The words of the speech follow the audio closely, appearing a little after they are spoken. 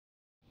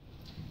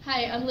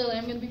Hi, I'm Lily.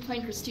 I'm going to be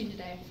playing Christine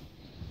today.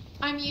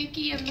 I'm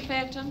Yuki. I'm the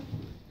Phantom.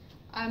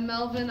 I'm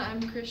Melvin.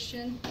 I'm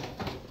Christian.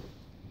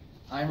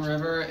 I'm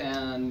River,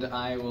 and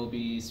I will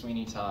be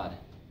Sweeney Todd.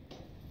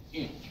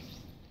 Do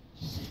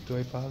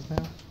I pause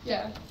now?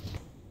 Yeah.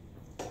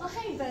 Oh,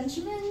 hey,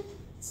 Benjamin.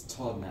 It's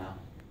Todd now.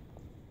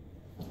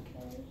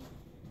 Okay.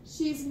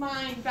 She's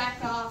mine.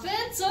 Back off.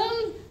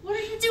 Phantom, what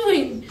are you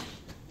doing?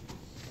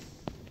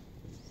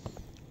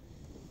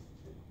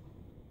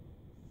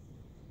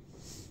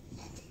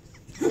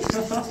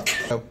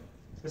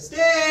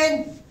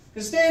 Christine!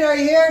 Christine, are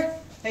you here?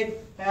 Hey,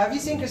 have you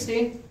seen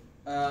Christine?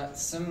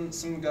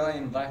 Some guy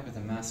in black with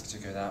a mask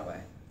took her that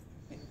way.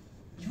 Hey,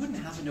 you wouldn't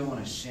happen to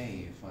want to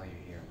shave while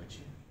you're here, would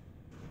you?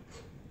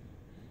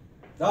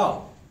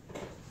 No.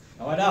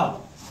 No, I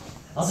don't.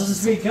 I'll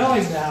just be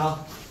going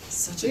now.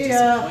 Such a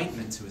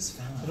disappointment to his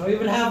I family. don't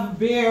even have a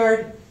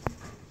beard.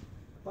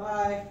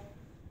 Bye.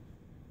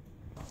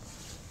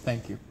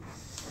 Thank you.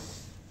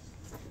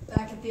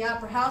 Back at the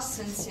Opera House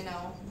since, you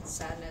know,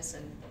 sadness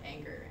and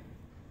anger.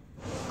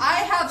 I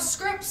have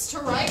scripts to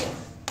write.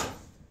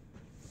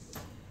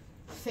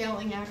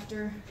 Failing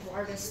actor,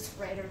 artist,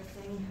 writer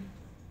thing.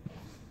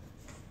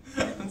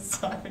 I'm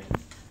sorry.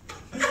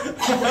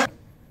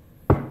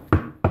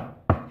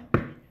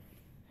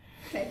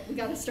 Okay, we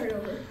gotta start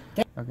over.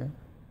 Okay.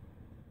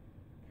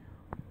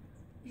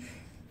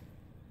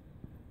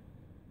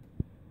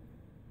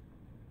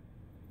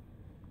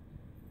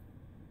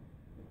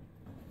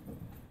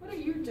 What are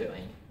you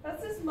doing?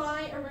 This is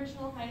my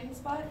original hiding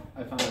spot.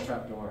 I found a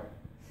trap door.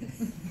 Do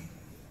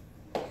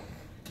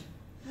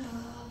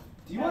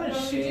you want to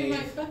Do shave?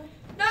 my stuff.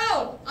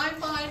 No! I'm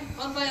fine.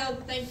 On my own.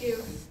 Thank you.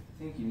 I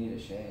think you need a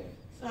shave.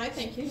 I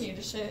think you need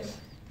a shave.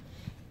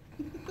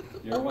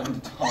 You're one to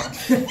talk.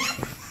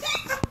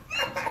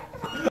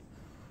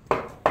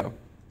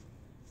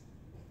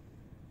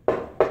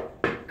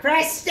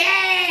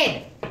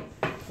 Christine!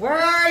 Where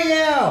are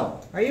you?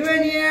 Are you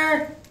in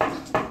here?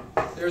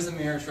 There's a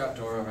mirror trap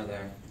door over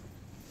there.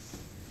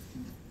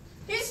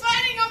 He's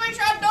fighting on my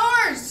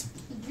trapdoors!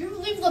 You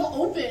leave them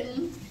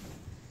open.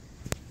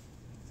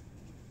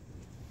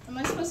 Am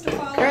I supposed to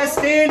follow?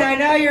 Christine, I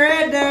know you're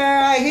in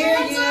there. I hear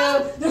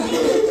you.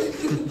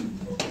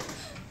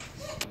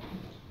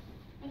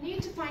 I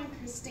need to find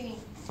Christine.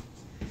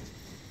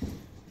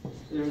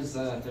 There's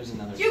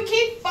another. You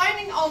keep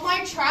finding all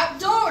my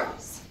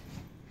trapdoors!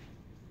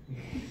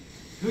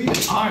 Who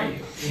even are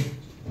you?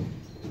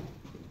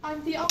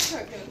 I'm the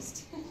opera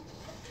ghost.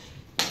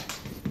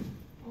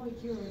 Oh,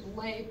 you're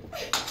lame.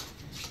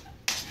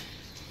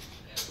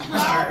 No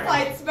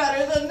fight's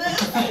better than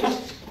this.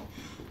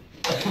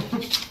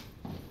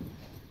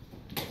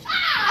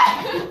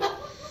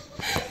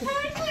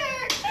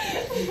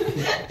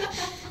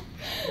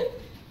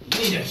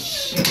 Need a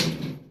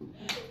shave.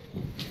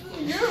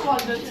 You're one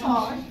to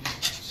talk.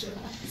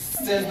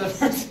 Says the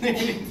person who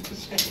needs a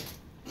shave.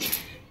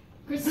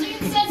 Christine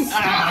said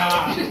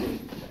stop.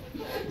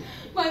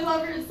 My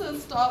lover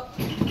says stop.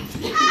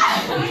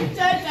 I'm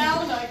dead now.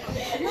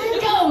 You're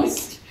a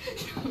ghost.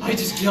 I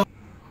just killed.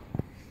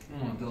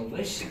 Oh,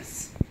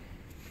 delicious.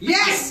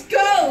 Yes!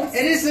 Ghost!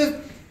 It is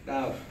a...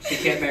 Oh, she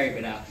can't marry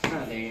me now.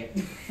 Oh, dang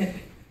it.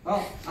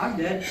 Oh, I'm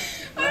dead.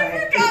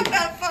 I forgot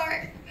that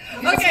part.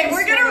 Okay,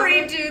 we're gonna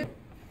redo.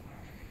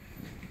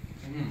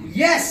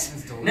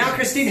 Yes! Now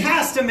Christine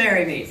has to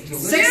marry me.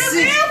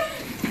 Excuse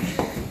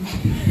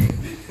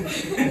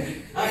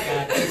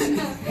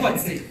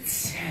What's it?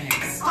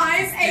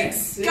 I'm a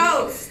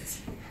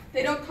ghost.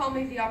 They don't call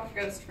me the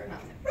opera ghost for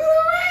nothing.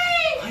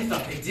 I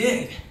thought they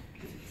did.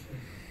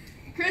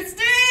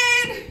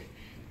 Christine!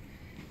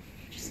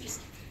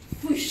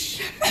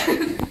 Whoosh.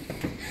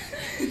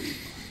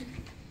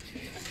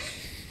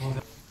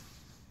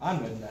 I'm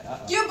good at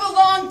that. You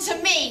belong to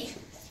me.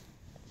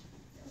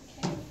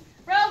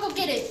 Bro, go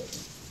get it.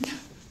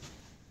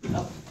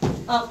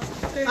 Oh,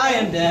 I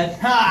am dead.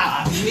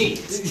 Ha!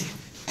 Neat.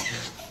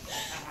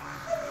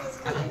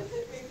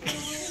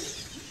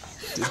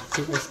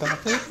 Did I stop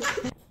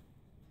it?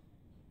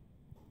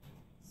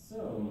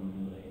 So,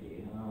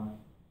 lady,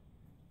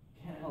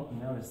 can't help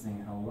noticing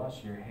how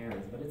lush your hair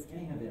is, but it's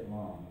getting a bit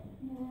long.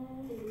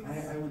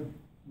 I would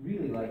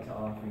really like to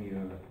offer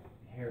you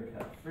a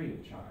haircut free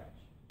of charge.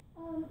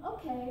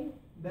 Okay.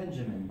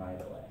 Benjamin, by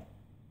the way.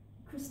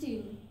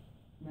 Christine.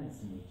 Nice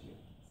to meet you.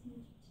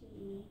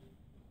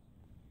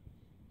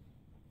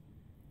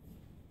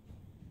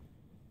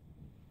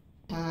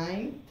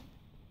 Time.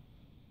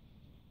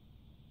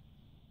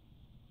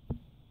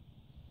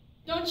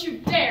 Don't you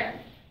dare.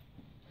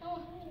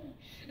 Oh,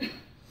 hey.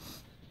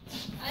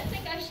 I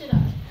think I should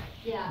have.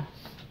 Yeah.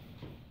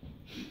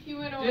 He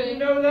went away. Didn't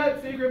know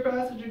that secret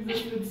passage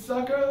existed,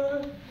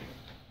 sucker!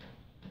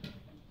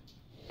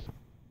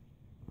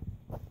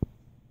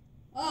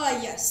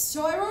 Yes.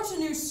 So I wrote a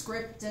new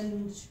script,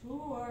 and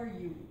who are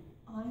you?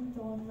 I'm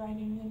the one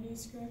writing the new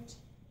script.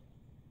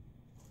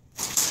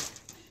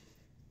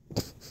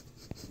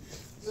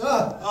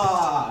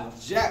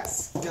 Jack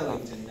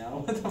Skellington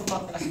now. What the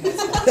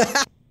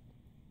fuck?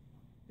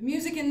 The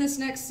music in this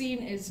next scene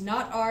is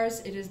not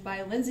ours. It is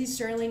by Lindsey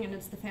Sterling, and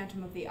it's The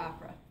Phantom of the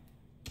Opera.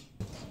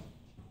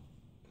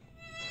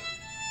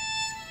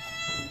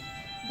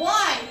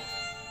 Why?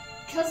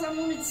 Because I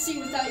wanted to see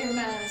without your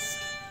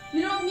mask.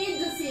 You don't need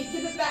to see it.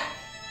 Give it back.